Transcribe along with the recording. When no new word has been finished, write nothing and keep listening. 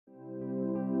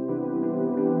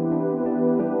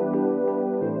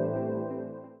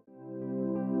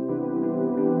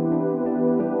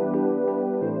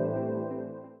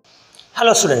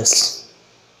Hello students.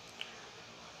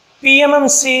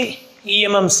 Pmmc,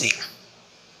 Emmc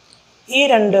ഈ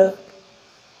രണ്ട്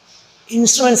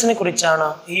ഇൻസ്ട്രുമെന്റ്സിനെ കുറിച്ചാണ്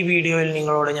ഈ വീഡിയോയിൽ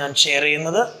നിങ്ങളോട് ഞാൻ ഷെയർ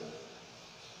ചെയ്യുന്നത്.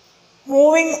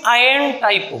 മൂവിംഗ് അയൺ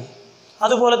ടൈപ്പും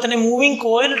അതുപോലെ തന്നെ മൂവിംഗ്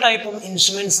കോയിൽ ടൈപ്പും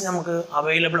ഇൻസ്ട്രുമെന്റ്സ് നമുക്ക്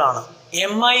അവൈലബിൾ ആണ്.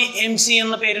 Emmc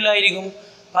എന്ന പേരിലായിരിക്കും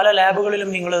പല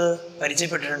ലാബുകളിലും നിങ്ങൾ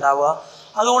പരിചയപ്പെട്ടിട്ടുണ്ടാവുക.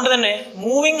 അതുകൊണ്ട് തന്നെ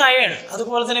മൂവിംഗ് അയൺ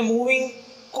അതുപോലെ തന്നെ മൂവിംഗ്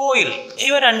കോയിൽ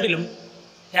ഇവ രണ്ടിലും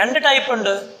രണ്ട് ടൈപ്പ്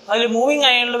ഉണ്ട്. അതിൽ മൂവിംഗ്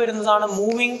അയണിൽ വരുന്നതാണ്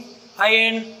moving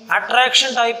iron attraction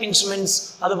type instruments,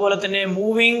 അതുപോലെ തന്നെ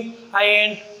മൂവിംഗ്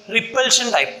അയൺ റിപ്പൽഷൻ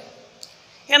ടൈപ്പ്.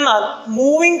 എന്നാൽ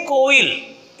മൂവിംഗ് കോയിൽ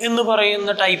എന്ന്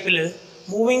പറയുന്ന ടൈപ്പിൽ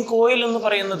മൂവിംഗ് കോയിൽ എന്ന്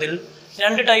പറയുന്നതിൽ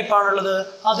രണ്ട് ടൈപ്പാണുള്ളത്.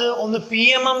 അത് ഒന്ന്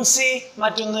Pmmc,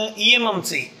 മറ്റൊന്ന്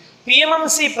Emmc.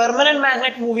 Pmmc permanent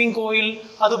magnet moving coil,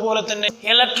 അതുപോലെ തന്നെ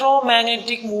electro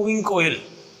magnetic moving coil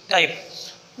type.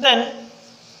 Then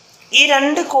ഈ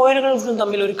രണ്ട് കോയിലുകൾക്കും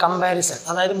തമ്മിൽ ഒരു കമ്പാരിസൺ,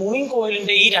 അതായത് മൂവിംഗ്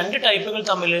കോയിലിൻ്റെ ഈ രണ്ട് ടൈപ്പുകൾ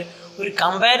തമ്മിൽ ഒരു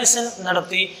കമ്പാരിസൺ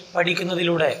നടത്തി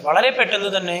പഠിക്കുന്നതിലൂടെ വളരെ പെട്ടെന്ന്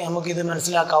തന്നെ നമുക്കിത്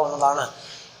മനസ്സിലാക്കാവുന്നതാണ്.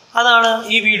 അതാണ്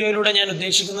ഈ വീഡിയോയിലൂടെ ഞാൻ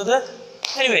ഉദ്ദേശിക്കുന്നത്.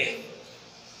 എനിവേ,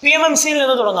 Pmmcയിൽ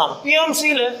നിന്ന് തുടങ്ങാം.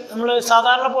 Pmmcയിൽ നമ്മൾ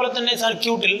സാധാരണ പോലെ തന്നെ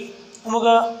സർക്യൂട്ടിൽ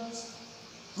നമുക്ക്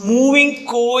മൂവിംഗ്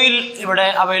കോയിൽ ഇവിടെ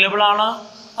അവൈലബിൾ ആണ്.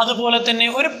 അതുപോലെ തന്നെ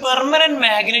ഒരു പെർമനന്റ്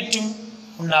മാഗ്നറ്റും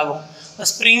ഉണ്ടാകും.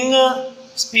 സ്പ്രിങ്,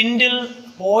 സ്പിൻഡിൽ,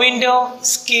 പോയിന്റർ,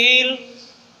 സ്കെയിൽ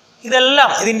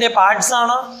ഇതെല്ലാം ഇതിൻ്റെ പാർട്സ്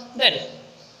ആണ്. ദെൻ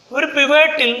ഒരു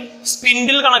പിവറ്റിൽ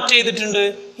സ്പിൻഡിൽ കണക്ട് ചെയ്തിട്ടുണ്ട്.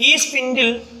 ഈ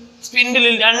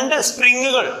സ്പിൻഡിലിൽ രണ്ട്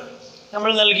സ്പ്രിങ്ങുകൾ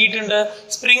നമ്മൾ നൽകിയിട്ടുണ്ട്.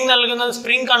 സ്പ്രിങ് നൽകുന്നത്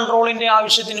സ്പ്രിങ് കൺട്രോളിൻ്റെ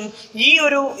ആവശ്യത്തിനും ഈ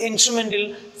ഒരു ഇൻസ്ട്രുമെൻറ്റിൽ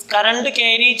കറണ്ട്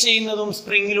ക്യാരി ചെയ്യുന്നതും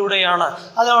സ്പ്രിങ്ങിലൂടെയാണ്.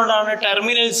 അതുകൊണ്ടാണ്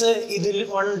ടെർമിനൽസ് ഇതിൽ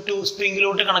 1, 2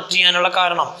 സ്പ്രിങ്ങിലോട്ട് കണക്ട് ചെയ്യാനുള്ള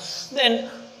കാരണം. ദെൻ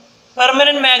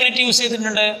പെർമനന്റ് മാഗ്നറ്റ് യൂസ്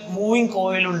ചെയ്തിട്ടുണ്ട്, മൂവിംഗ്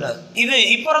കോയിലുണ്ട്. ഇത്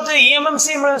ഇപ്പുറത്ത് Emmc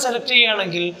നമ്മൾ സെലക്ട്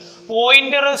ചെയ്യുകയാണെങ്കിൽ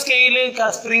pointer, scale,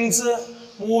 springs,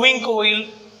 moving coil.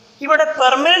 ഇവിടെ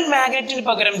പെർമനന്റ് മാഗ്നറ്റിന്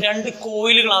പകരം രണ്ട്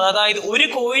കോയിലുകളാണ്. അതായത് ഒരു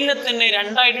കോയിലിനെ തന്നെ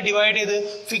രണ്ടായിട്ട് ഡിവൈഡ് ചെയ്ത്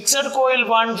ഫിക്സഡ് കോയിൽ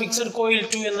 1, ഫിക്സഡ് കോയിൽ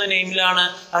 2 എന്ന നെയിമിലാണ്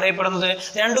അറിയപ്പെടുന്നത്.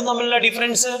 രണ്ടും തമ്മിലുള്ള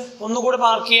ഡിഫറൻസ് ഒന്നുകൂടെ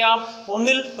മാർക്ക് ചെയ്യാം.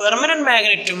 ഒന്നിൽ പെർമനന്റ്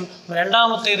മാഗ്നറ്റും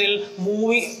രണ്ടാമത്തേതിൽ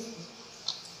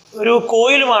ഒരു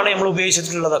കോയിലുമാണ് നമ്മൾ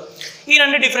ഉപയോഗിച്ചിട്ടുള്ളത്. ഈ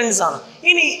രണ്ട് ഡിഫറൻസ് ആണ്.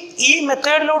 ഇനി ഈ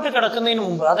മെത്തേഡിലോട്ട് കിടക്കുന്നതിന്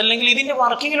മുമ്പ്, അതല്ലെങ്കിൽ ഇതിൻ്റെ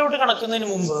വർക്കിങ്ങിലോട്ട് കിടക്കുന്നതിന്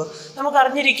മുമ്പ് നമുക്ക്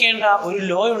അറിഞ്ഞിരിക്കേണ്ട ഒരു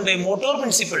ലോ ഉണ്ട്, മോട്ടോർ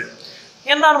പ്രിൻസിപ്പിൾ.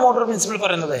 എന്താണ് മോട്ടോർ പ്രിൻസിപ്പിൾ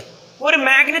പറയുന്നത്? ഒരു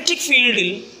മാഗ്നറ്റിക്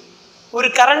ഫീൽഡിൽ ഒരു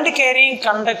കറണ്ട് ക്യാരിയിങ്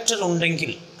കണ്ടക്ടർ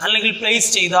ഉണ്ടെങ്കിൽ അല്ലെങ്കിൽ പ്ലേസ്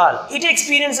ചെയ്താൽ ഇറ്റ്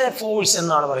എക്സ്പീരിയൻസ് എ ഫോഴ്സ്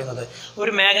എന്നാണ് പറയുന്നത്.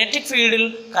 ഒരു മാഗ്നറ്റിക് ഫീൽഡിൽ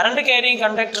കറണ്ട് ക്യാരിയിങ്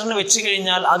കണ്ടക്ടറിന് വെച്ച്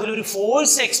കഴിഞ്ഞാൽ അതിലൊരു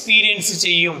ഫോഴ്സ് എക്സ്പീരിയൻസ്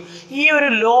ചെയ്യും. ഈ ഒരു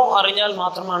ലോ അറിഞ്ഞാൽ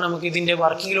മാത്രമാണ് നമുക്ക് ഇതിൻ്റെ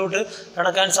വർക്കിങ്ങിലോട്ട്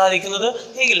കിടക്കാൻ സാധിക്കുന്നത്.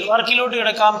 എങ്കിൽ വർക്കിങ്ങിലോട്ട്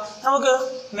കിടക്കാം. നമുക്ക്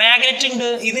മാഗ്നറ്റ് ഉണ്ട്,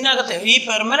 ഇതിനകത്ത് ഈ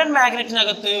പെർമനന്റ്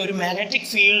മാഗ്നറ്റിനകത്ത് ഒരു മാഗ്നറ്റിക്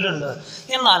ഫീൽഡ് ഉണ്ട്.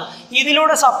 എന്നാൽ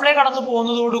ഇതിലൂടെ സപ്ലൈ കടന്നു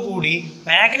പോകുന്നതോടുകൂടി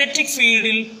മാഗ്നറ്റിക്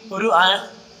ഫീൽഡിൽ ഒരു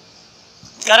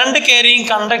കറണ്ട് ക്യാരിയിങ്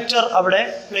കണ്ടക്ടർ അവിടെ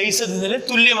പ്ലേസ് ചെയ്തതിന്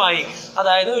തുല്യമായി.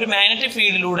 അതായത് ഒരു മാഗ്നറ്റിക്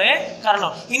ഫീൽഡിലൂടെ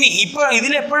കാരണം ഇനി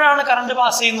ഇതിലെപ്പോഴാണ് കറണ്ട്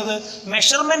പാസ് ചെയ്യുന്നത്?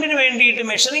 മെഷർമെന്റിന് വേണ്ടിയിട്ട്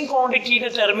മെഷറിംഗ് ക്വാണ്ടിറ്റിയുടെ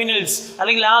ടെർമിനൽസ്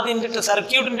അല്ലെങ്കിൽ അതിൻ്റെ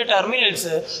സർക്യൂട്ടിൻ്റെ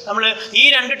ടെർമിനൽസ് നമ്മൾ ഈ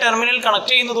രണ്ട് ടെർമിനൽ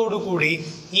കണക്ട് ചെയ്യുന്നതോടുകൂടി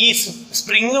ഈ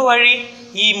സ്പ്രിങ് വഴി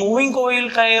ഈ മൂവിംഗ് കോയിൽ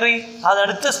കയറി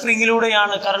അതടുത്ത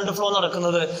സ്പ്രിങ്ങിലൂടെയാണ് കറണ്ട് ഫ്ലോ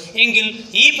നടക്കുന്നത്. എങ്കിൽ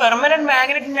ഈ പെർമനന്റ്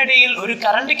മാഗ്നറ്റിനിടയിൽ ഒരു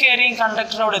കറണ്ട് ക്യാരിയിങ്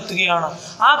കണ്ടക്ടർ അവിടെ എത്തുകയാണ്.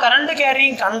 ആ കറണ്ട്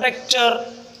ക്യാരിയിങ് കണ്ടക്ടർ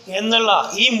എന്നുള്ള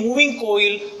ഈ മൂവിംഗ്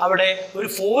കോയിൽ അവിടെ ഒരു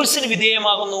ഫോഴ്സിന്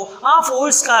വിധേയമാകുന്നു. ആ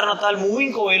ഫോഴ്സ് കാരണത്താൽ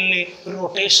മൂവിംഗ് കോയിലിന് ഒരു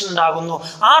റൊട്ടേഷൻ ഉണ്ടാകുന്നു.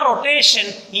 ആ റൊട്ടേഷൻ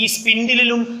ഈ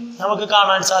സ്പിൻഡിലും നമുക്ക്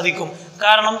കാണാൻ സാധിക്കും.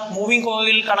 കാരണം മൂവിംഗ്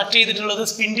കോയിൽ കണക്ട് ചെയ്തിട്ടുള്ളത്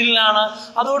സ്പിൻഡിലാണ്.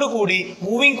 അതോടുകൂടി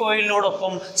മൂവിംഗ്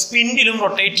കോയിലിനോടൊപ്പം സ്പിൻഡിലും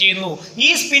റൊട്ടേറ്റ് ചെയ്യുന്നു. ഈ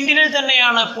സ്പിൻഡിലിൽ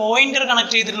തന്നെയാണ് പോയിന്റർ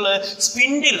കണക്ട് ചെയ്തിട്ടുള്ളത്.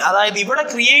 സ്പിൻഡിൽ, അതായത് ഇവിടെ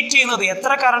ക്രിയേറ്റ് ചെയ്യുന്നത്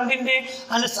എത്ര കറണ്ടിൻ്റെ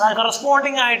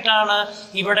കറസ്പോണ്ടിങ് ആയിട്ടാണ്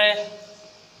ഇവിടെ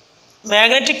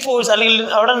മാഗ്നറ്റിക് ഫോഴ്സ് അല്ലെങ്കിൽ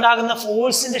അവിടെ ഉണ്ടാകുന്ന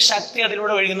ഫോഴ്സിന്റെ ശക്തി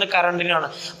അതിലൂടെ ഒഴുകുന്ന കറണ്ടിനാണ്.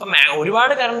 അപ്പം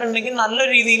ഒരുപാട് കറണ്ട് ഉണ്ടെങ്കിൽ നല്ല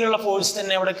രീതിയിലുള്ള ഫോഴ്സ്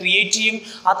തന്നെ അവിടെ ക്രിയേറ്റ് ചെയ്യും.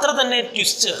 അത്ര തന്നെ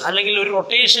ട്വിസ്റ്റ് അല്ലെങ്കിൽ ഒരു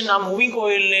റൊട്ടേഷൻ ആ മൂവിംഗ്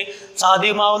കോയിലിന്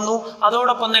സാധ്യമാവുന്നു.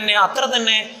 അതോടൊപ്പം തന്നെ അത്ര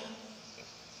തന്നെ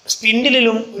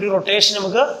സ്പിൻഡിലും ഒരു റൊട്ടേഷൻ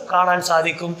നമുക്ക് കാണാൻ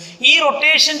സാധിക്കും. ഈ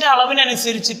റൊട്ടേഷന്റെ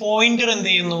അളവിനനുസരിച്ച് പോയിന്റർ എന്ത്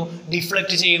ചെയ്യുന്നു?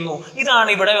 ഡിഫ്ലക്റ്റ് ചെയ്യുന്നു. ഇതാണ്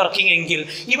ഇവിടെ വർക്കിംഗ്. എങ്കിൽ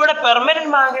ഇവിടെ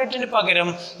പെർമനന്റ് മാഗ്നറ്റിന് പകരം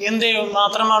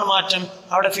മാത്രമാണ് മാറ്റം?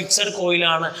 അവിടെ ഫിക്സഡ്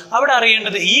കോയിലാണ്. അവിടെ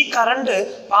അറിയേണ്ടത് ഈ കറണ്ട്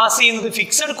പാസ് ചെയ്യുന്നത്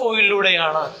ഫിക്സഡ്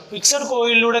കോയിലിലൂടെയാണ്. ഫിക്സഡ്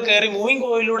കോയിലിലൂടെ കയറി മൂവിംഗ്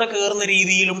കോയിലിലൂടെ കയറുന്ന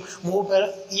രീതിയിലും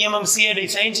Emmcയെ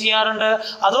ഡിസൈൻ ചെയ്യാറുണ്ട്.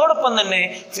 അതോടൊപ്പം തന്നെ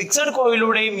ഫിക്സഡ്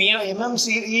കോയിലൂടെയും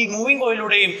ഈ മൂവിംഗ്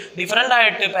കോയിലൂടെയും ഡിഫറൻ്റ്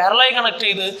ആയിട്ട് പാരലൽ കണക്ട്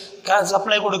ചെയ്ത്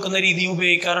സപ്ലൈ കൊടുക്കുന്ന രീതി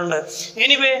ഉപയോഗിക്കാറുണ്ട്.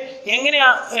 എനിവേ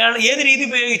എങ്ങനെയാണ് ഏത് രീതി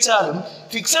ഉപയോഗിച്ചാലും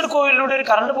ഫിക്സഡ് കോയിലിലൂടെ ഒരു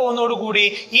കറണ്ട് പോകുന്നതോടുകൂടി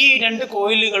ഈ രണ്ട്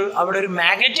കോയിലുകൾ അവിടെ ഒരു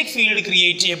മാഗ്നറ്റിക് ഫീൽഡ്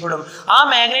ക്രിയേറ്റ് ചെയ്യപ്പെടും. ആ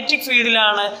മാഗ്നറ്റിക്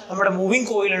ഫീൽഡിലാണ് നമ്മുടെ മൂവിങ്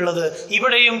കോയിൽ ഉള്ളത്.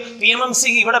 ഇവിടെയും PMMC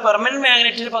ഇവിടെ പെർമനന്റ്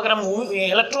മാഗ്നറ്റിന് പകരം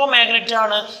ഇലക്ട്രോ മാഗ്നറ്റ്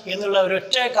ആണ് എന്നുള്ള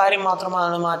ഒരൊറ്റ കാര്യം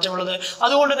മാത്രമാണ് മാറ്റമുള്ളത്.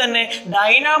 അതുകൊണ്ട് തന്നെ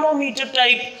ഡൈനാമോമീറ്റർ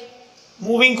ടൈപ്പ്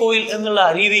മൂവിങ് കോയിൽ എന്നുള്ള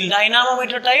രീതിയിൽ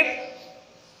ഡൈനാമോമീറ്റർ ടൈപ്പ്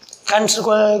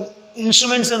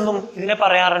ഇൻസ്ട്രുമെന്റ്സ് എന്നും ഇതിനെ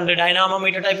പറയാറുണ്ട്.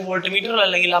 ഡൈനാമോമീറ്റർ ടൈപ്പ് വോൾട്ട്മീറ്റർ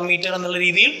അല്ലെങ്കിൽ അമ്മീറ്റർ എന്നുള്ള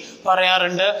രീതിയിൽ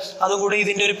പറയാറുണ്ട്. അതുകൂടി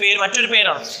ഇതിൻ്റെ ഒരു പേര് മറ്റൊരു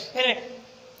പേരാണ്.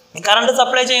 കറണ്ട്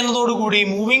സപ്ലൈ ചെയ്യുന്നതോടുകൂടി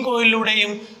മൂവിങ്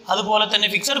കോയിലിലൂടെയും അതുപോലെ തന്നെ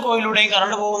ഫിക്സഡ് കോയിലൂടെയും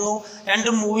കറണ്ട് പോകുന്നു.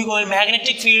 രണ്ടും മൂവിങ് കോയിൽ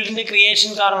മാഗ്നറ്റിക് ഫീൽഡിന്റെ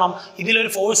ക്രിയേഷൻ കാരണം ഇതിലൊരു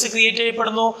ഫോഴ്സ് ക്രിയേറ്റ്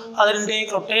ചെയ്യപ്പെടുന്നു. അതിൻ്റെ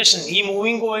റൊട്ടേഷൻ ഈ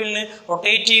മൂവിങ് കോയിലിന്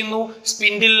റൊട്ടേറ്റ് ചെയ്യുന്നു.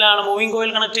 സ്പിൻഡിലാണ് മൂവിങ് കോയിൽ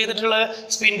കണക്ട് ചെയ്തിട്ടുള്ളത്.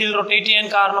 സ്പിൻഡിൽ റൊട്ടേറ്റ് ചെയ്യാൻ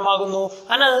കാരണമാകുന്നു.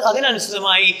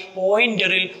 അതിനനുസൃതമായി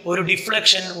പോയിന്ററിൽ ഒരു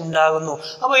ഡിഫ്ലക്ഷൻ ഉണ്ടാകുന്നു.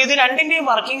 അപ്പോൾ ഇത് രണ്ടിൻ്റെയും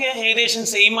വർക്കിംഗ് ഏകദേശം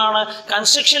സെയിം ആണ്.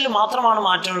 കൺസ്ട്രക്ഷനിൽ മാത്രമാണ്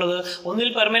മാറ്റമുള്ളത്.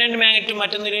 ഒന്നിൽ പെർമനന്റ് മാഗ്നറ്റും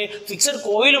മറ്റൊന്നിൽ ഫിക്സഡ്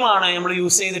കോയിലുമാണ് നമ്മൾ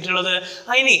യൂസ് ചെയ്തിട്ടുള്ളത്.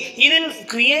 ഇനി ഇതിൽ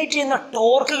ക്രിയേറ്റ് ചെയ്യുന്ന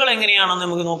ടോർക്കുകൾ എങ്ങനെയാണെന്ന്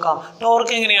നമുക്ക് നോക്കാം.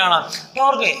 ടോർക്ക് എങ്ങനെയാണ്?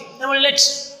 ടോർക്ക് നമ്മൾ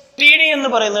TD എന്ന്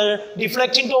പറയുന്നത്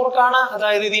ഡിഫ്ലക്റ്റിംഗ് ടോർക്കാണ്.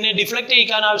 അതായത് ഇതിനെ ഡിഫ്ലക്റ്റ്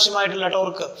ചെയ്യിക്കാൻ ആവശ്യമായിട്ടുള്ള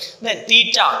ടോർക്ക്. ദെൻ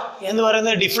തീറ്റ എന്ന്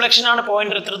പറയുന്നത് ഡിഫ്ലക്ഷൻ ആണ്,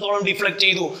 പോയിന്റർ എത്രത്തോളം ഡിഫ്ലക്റ്റ്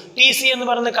ചെയ്തു. TC എന്ന്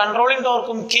പറയുന്നത് കൺട്രോളിംഗ്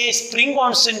ടോർക്കും K സ്പ്രിംഗ്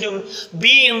കോൺസ്റ്റന്റും.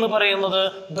 B എന്ന് പറയുന്നത്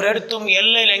ബ്രെഡ്ത്തും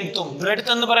L ലെങ്ത്തും.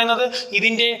 ബ്രെഡ്ത്ത് എന്ന് പറയുന്നത്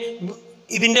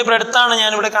ഇതിന്റെ ബ്രെഡ്ത്താണ്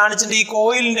ഞാനിവിടെ കാണിച്ചിട്ടുണ്ട്. ഈ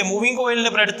കോയിലിന്റെ മൂവിങ്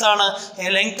കോയിലിന്റെ ബ്രെഡ്ത്താണ്.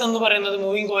 ലെങ്ത് എന്ന് പറയുന്നത്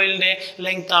മൂവിങ് കോയിലിന്റെ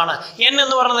ലെങ്ത് ആണ്. N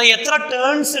എന്ന് പറയുന്നത്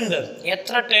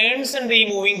എത്ര ടേൺസ് ഉണ്ട് ഈ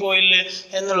മൂവിങ് കോയിലിൽ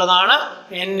എന്നുള്ളതാണ്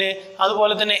N.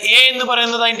 അതുപോലെ തന്നെ A എന്ന്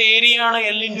പറയുന്നത് അതിന്റെ ഏരിയ ആണ്.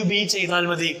 L/B ചെയ്താൽ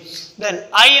മതി. ദെൻ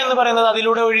I എന്ന് പറയുന്നത്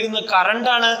അതിലൂടെ ഒഴുകുന്ന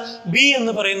കറണ്ട് ആണ്. B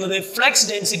എന്ന് പറയുന്നത് ഫ്ലക്സ്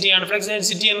ഡെൻസിറ്റി ആണ്. ഫ്ലക്സ്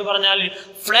ഡെൻസിറ്റി എന്ന് പറഞ്ഞാൽ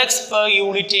ഫ്ലക്സ് പെർ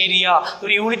യൂണിറ്റ് ഏരിയ.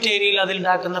 ഒരു യൂണിറ്റ് ഏരിയയിൽ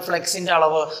അതിലുണ്ടാക്കുന്ന ഫ്ലക്സിന്റെ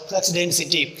അളവ്, ഫ്ലക്സ്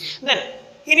ഡെൻസിറ്റി. ദെൻ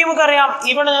ഇനി നമുക്കറിയാം,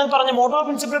 ഇവിടെ ഞാൻ പറഞ്ഞ മോട്ടോർ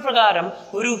പ്രിൻസിപ്പിൾ പ്രകാരം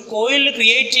ഒരു കോയിൽ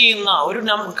ക്രിയേറ്റ് ചെയ്യുന്ന ഒരു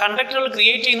കണ്ടക്ടറിൽ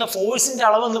ക്രിയേറ്റ് ചെയ്യുന്ന ഫോഴ്സിന്റെ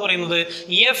അളവ് എന്ന് പറയുന്നത്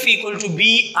F =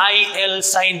 BIL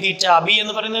sin θ. B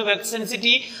എന്ന് പറയുന്നത് ഫ്ലക്സ്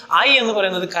ഡെൻസിറ്റി, I എന്ന്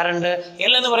പറയുന്നത് കറണ്ട്,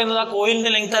 L എന്ന് പറയുന്നത് ആ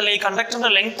കോയിലിന്റെ ലെങ്ത് അല്ലെ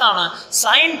കണ്ടക്ടറിന്റെ ലെങ്ത് ആണ്.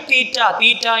 സൈൻ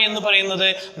തീറ്റ എന്ന് പറയുന്നത്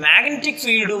മാഗ്നറ്റിക്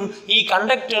ഫീൽഡും ഈ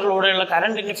കണ്ടക്ടറിലൂടെയുള്ള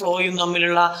കറണ്ടിന്റെ ഫ്ലോയും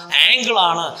തമ്മിലുള്ള ആംഗിൾ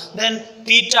ആണ്. ദെൻ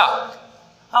തീറ്റ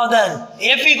then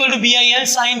F = BIL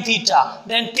sin θ.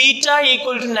 Then θ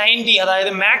 = 90. അതായത്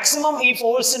മാക്സിമം ഈ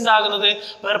ഫോഴ്സ് ഉണ്ടാകുന്നത്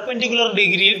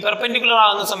പെർപെൻഡിക്കുലർ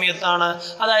ആകുന്ന സമയത്താണ്.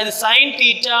 അതായത് sin θ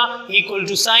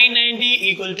 = sin 90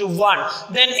 = 1.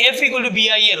 Then F =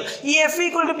 BIL. ഈ F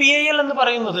 = BIL എന്ന്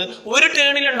പറയുന്നത് ഒരു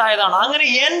ടേണിൽ ഉണ്ടായതാണ്. അങ്ങനെ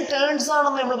n ടേൺസ്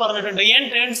ആണെന്ന് നമ്മൾ പറഞ്ഞിട്ടുണ്ട്. n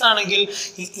ടേൺസ് ആണെങ്കിൽ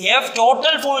F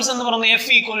ടോട്ടൽ ഫോഴ്സ് എന്ന് പറയുന്നത് F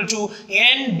 =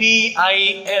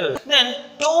 NBIL. Then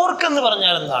ടോർക്ക് എന്ന്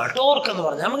പറഞ്ഞാൽ എന്താണ്? ടോർക്ക് എന്ന്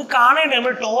പറഞ്ഞാൽ നമുക്ക്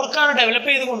കാണേണ്ടത് ടോർക്കാണ് ഡെവലപ്പ്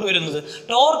ചെയ്ത് കൊണ്ടുവരുന്നത്.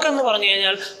 ടോർക്ക് എന്ന് പറഞ്ഞു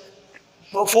കഴിഞ്ഞാൽ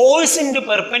ഫോഴ്സ് ഇൻറ്റു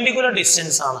പെർപെൻഡിക്കുലർ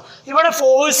ഡിസ്റ്റൻസ് ആണ്. ഇവിടെ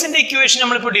ഫോഴ്സിന്റെ ഇക്വേഷൻ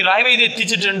നമ്മളിപ്പോൾ ഡിറൈവ് ചെയ്ത്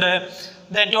എത്തിച്ചിട്ടുണ്ട്.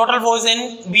 ദെൻ ടോട്ടൽ ഫോഴ്സ്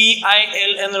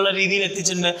NBIL എന്നുള്ള രീതിയിൽ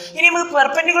എത്തിച്ചിട്ടുണ്ട്. ഇനി നമുക്ക്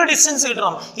പെർപെൻഡിക്കുലർ ഡിസ്റ്റൻസ്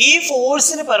കിട്ടണം. ഈ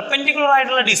ഫോഴ്സിന് പെർപെൻഡിക്കുലർ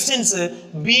ആയിട്ടുള്ള ഡിസ്റ്റൻസ്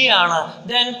B ആണ്.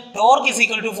 Then torque is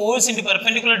equal to force into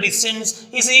perpendicular distance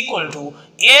is equal to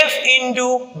F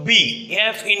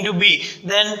into B.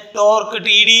 Then torque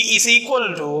TD is equal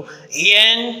to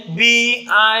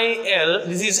NBIL.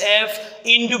 This is F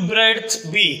into breadth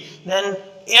B. Then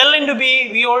L into B,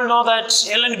 we all know that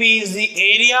L into B is the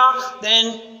area. Then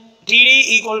TD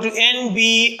equal to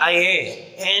NBIA.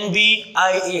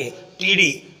 TD.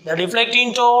 The deflecting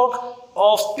torque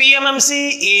of PMMC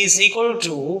is equal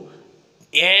to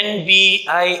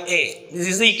NBIA. This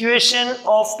is the equation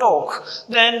of torque.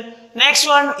 Then next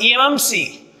one, Emmc.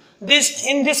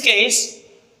 In this case,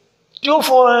 two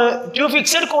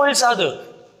fixed coils are there.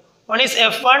 One is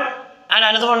F1 and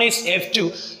another one is F2.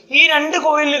 ഈ രണ്ട്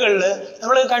കോയിലുകളിൽ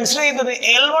നമ്മൾ consider ചെയ്യുന്നത്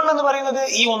L1 എന്ന് പറയുന്നത്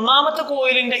ഈ ഒന്നാമത്തെ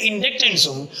കോയിലിന്റെ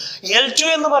ഇൻഡക്റ്റൻസും L2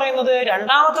 എന്ന് പറയുന്നത്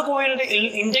രണ്ടാമത്തെ കോയിലിന്റെ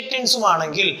ഇൻഡക്റ്റൻസും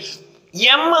ആണെങ്കിൽ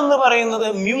M എന്ന് പറയുന്നത്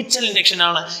മ്യൂച്വൽ ഇൻഡക്ഷൻ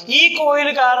ആണ്. ഈ കോയിൽ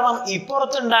കാരണം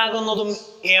ഇപ്പുറത്തുണ്ടാകുന്നതും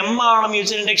M ആണ്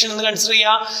മ്യൂച്വൽ ഇൻഡക്ഷൻ എന്ന് കൺസിഡർ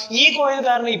ചെയ്യുക. ഈ കോയിൽ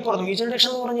കാരണം ഇപ്പുറത്ത് മ്യൂച്വൽ ഇൻഡക്ഷൻ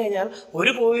എന്ന് പറഞ്ഞു കഴിഞ്ഞാൽ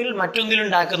ഒരു കോയിൽ മറ്റൊന്നിലും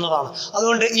ഉണ്ടാക്കുന്നതാണ്.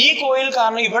 അതുകൊണ്ട് ഈ കോയിൽ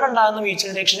കാരണം ഇവിടെ ഉണ്ടാകുന്ന മ്യൂച്വൽ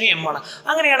ഇൻഡക്ഷൻ M ആണ്.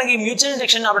 അങ്ങനെയാണെങ്കിൽ മ്യൂച്വൽ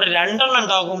ഇൻഡക്ഷൻ അവിടെ രണ്ടെണ്ണം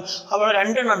ഉണ്ടാകും. അപ്പോൾ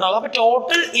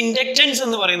ടോട്ടൽ ഇൻഡക്റ്റൻസ്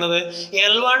എന്ന് പറയുന്നത്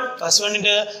L1 ഫസ്റ്റ്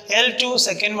വണ്ണിന്റെ L2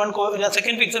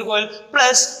 second fixed coil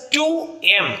plus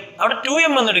 2M. അവിടെ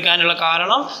 2M എന്ന് എടുക്കാനുള്ള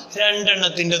കാരണം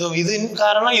രണ്ടെണ്ണത്തിൻ്റെതും ഇതിന്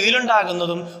കാരണം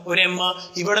ഇതിലുണ്ടാകുന്നതും ഒരു എം,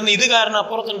 ഇവിടുന്ന് ഇത് കാരണം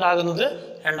അപ്പുറത്തുണ്ടാകുന്നത്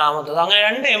രണ്ടാമത്തത്. അങ്ങനെ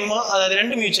 2 എം, അതായത്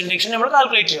 2 മ്യൂച്വൽ ഇൻഡക്ഷൻ നമ്മൾ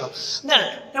കാൽക്കുലേറ്റ് ചെയ്യണം. ദെൻ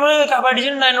നമ്മൾ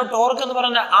പഠിച്ചിട്ടുണ്ടായിരുന്നു ടോർക്ക് എന്ന്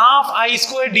പറഞ്ഞാൽ half I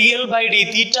square D L by D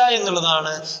തീറ്റ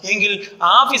എന്നുള്ളതാണ്. എങ്കിൽ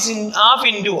ഹാഫ്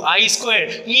ഇൻറ്റു ഐ സ്ക്വയർ,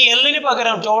 ഈ എല്ലിന്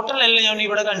പകരം ടോട്ടൽ എൽ ഞാൻ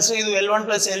ഇവിടെ കൺസിഡർ ചെയ്തു L1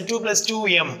 + L2 +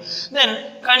 2m. Then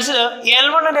consider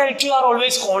L1 and L2 are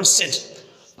always constant.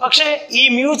 പക്ഷേ ഈ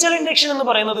മ്യൂച്വൽ ഇൻഡക്ഷൻ എന്ന്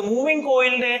പറയുന്നത് മൂവിങ്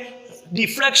കോയിലിന്റെ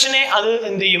ഡിഫ്ലക്ഷനെ അത്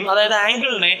എന്ത് ചെയ്യും, അതായത്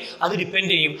ആംഗിളിനെ അത് ഡിപ്പെൻഡ്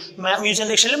ചെയ്യും. മ്യൂച്വൽ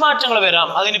ഇൻഡക്ഷനിൽ മാറ്റങ്ങൾ വരാം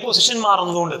അതിന് പൊസിഷൻ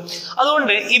മാറുന്നതുകൊണ്ട്.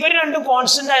 അതുകൊണ്ട് ഇവർ രണ്ടും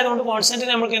കോൺസ്റ്റന്റ് ആയതുകൊണ്ട് കോൺസ്റ്റന്റ്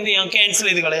നമുക്ക് എന്ത് ചെയ്യാം, ക്യാൻസൽ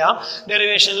ചെയ്ത് കളയാം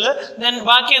ഡെറിവേഷനിൽ. ദെൻ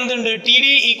ബാക്കി എന്തുണ്ട്, T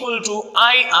D equal to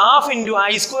I half into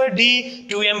I square D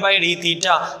 2m by d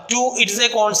theta. 2 it's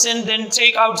A constant, then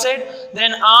take outside,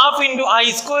 then half into I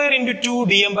square into 2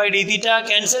 dm by d theta,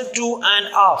 cancel 2 and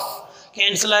half.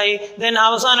 Cancel I. Then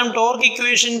avasanam torque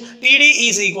equation TD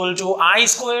is equal to I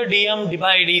square dm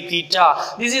by d theta.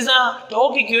 This is the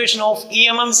torque equation of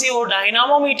Emmc or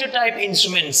dynamometer type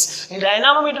instruments. In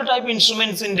dynamometer type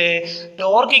instruments in the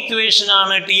torque equation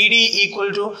ആണ് TD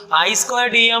equal to I square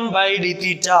dm by d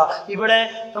theta. ഇവിടെ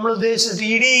നമ്മൾ ഉദ്ദേശിച്ചത്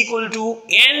TD equal to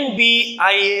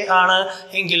NBIA ആണ്.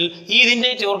 എങ്കിൽ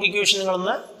ഇതിന്റെ torque equation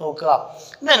നിങ്ങളൊന്ന് നോക്കുക.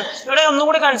 Then ഇവിടെ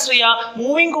ഒന്നുകൂടി കൺസിഡർ ചെയ്യാം,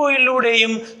 മൂവിംഗ്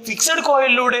കോയിലിലൂടെയും ഫിക്സഡ്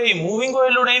കോയിലിലൂടെയും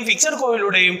ഫിക്സഡ്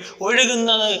കോയിലൂടെയും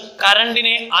ഒഴുകുന്നത്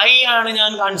കറണ്ടിനെ ഐ ആണ്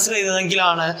ഞാൻ കൺസിഡർ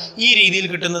ചെയ്തതെങ്കിലാണ് ഈ രീതിയിൽ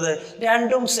കിട്ടുന്നത്.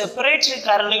 രണ്ടും സെപ്പറേറ്റ്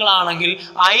കറണ്ടുകളാണെങ്കിൽ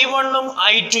I1ഉം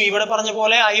I2 ഇവിടെ പറഞ്ഞ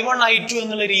പോലെ I1 I2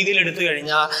 എന്നുള്ള രീതിയിൽ എടുത്തു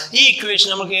കഴിഞ്ഞാൽ ഈ ഇക്വേഷൻ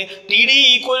നമുക്ക് T D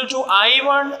equal to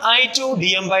I1 I2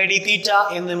 dm by d theta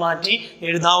എന്ന് മാറ്റി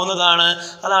എഴുതാവുന്നതാണ്.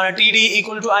 അതാണ് T D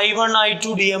equal to I1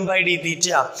 I2 dm by d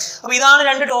theta. അപ്പോൾ ഇതാണ്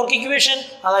രണ്ട് ടോർക്ക് ഇക്വേഷൻ,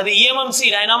 അതായത് Emmc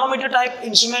dynamometer type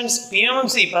instruments,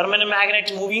 Pmmc permanent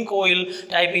magnet moving coil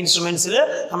type ഇൻസ്ട്രുമെന്റ്സിൽ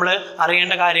നമ്മൾ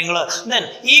അറിയേണ്ട കാര്യങ്ങൾ. ദെൻ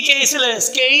ഈ കേസിൽ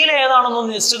സ്കെയിൽ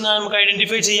ഏതാണെന്ന് ജസ്റ്റ് നമുക്ക്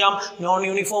ഐഡന്റിഫൈ ചെയ്യാം. നോൺ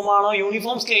യൂണിഫോം ആണോ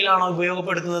യൂണിഫോം സ്കെയിൽ ആണോ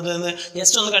ഉപയോഗപ്പെടുത്തുന്നത് എന്ന്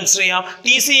ജസ്റ്റ് ഒന്ന് കൺസിഡർ ചെയ്യാം.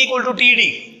 T C equal to T D,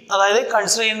 അതായത്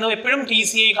കൺസിഡർ ചെയ്യുന്നത് എപ്പോഴും T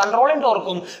C I controlling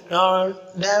ടോർക്കും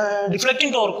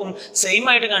deflecting ടോർക്കും same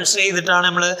ആയിട്ട് കൺസിഡർ ചെയ്തിട്ടാണ്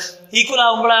നമ്മൾ ഈക്വൽ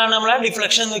ആകുമ്പോഴാണ് നമ്മളെ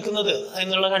ഡിഫ്ലക്ഷൻ നിൽക്കുന്നത്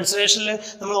എന്നുള്ള കൺസിഡറേഷനിൽ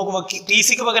നമ്മൾ നോക്കുമ്പോൾ ടി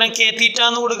സിക്ക് പകരം കെ തീറ്റ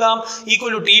എന്ന് കൊടുക്കാം,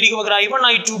 ഈക്വൽ ടു ടി ഡിക്ക് പകരം I1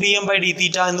 I2 dm by d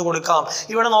theta എന്ന് കൊടുക്കാം.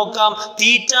 ഇവിടെ നോക്കാം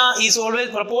theta is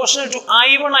always proportional to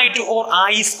I1 I2 or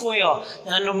I square.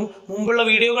 ഞാൻ മുമ്പുള്ള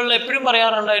വീഡിയോകളിൽ എപ്പോഴും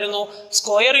പറയാറുണ്ടായിരുന്നു,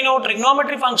 സ്ക്വയറിനോ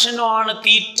ട്രിഗ്നോമെട്രി ഫംഗ്ഷനോ ആണ്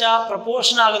തീറ്റ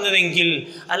പ്രൊപ്പോർഷൻ ആകുന്നതെങ്കിൽ,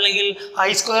 അല്ലെങ്കിൽ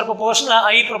ഐ സ്ക്വയർ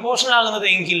പ്രൊപ്പോർഷണൽ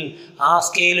ആകുന്നതെങ്കിൽ ആ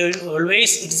scale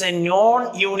always it's A non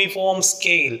uniform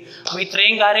scale. അപ്പോൾ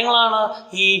ഇത്രയും കാര്യങ്ങളാണ്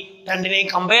ഈ രണ്ടിനെയും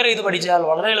കമ്പയർ ചെയ്ത് പഠിച്ചാൽ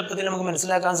വളരെ എളുപ്പത്തിൽ നമുക്ക്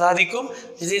മനസ്സിലാക്കാൻ സാധിക്കും.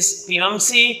 This is Pmmc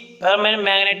permanent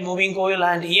magnet moving coil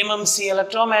and Emmc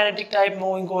electromagnetic type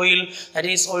moving coil, that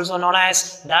is also known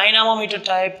as dynamometer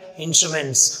type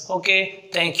instruments. Okay,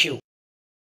 thank you.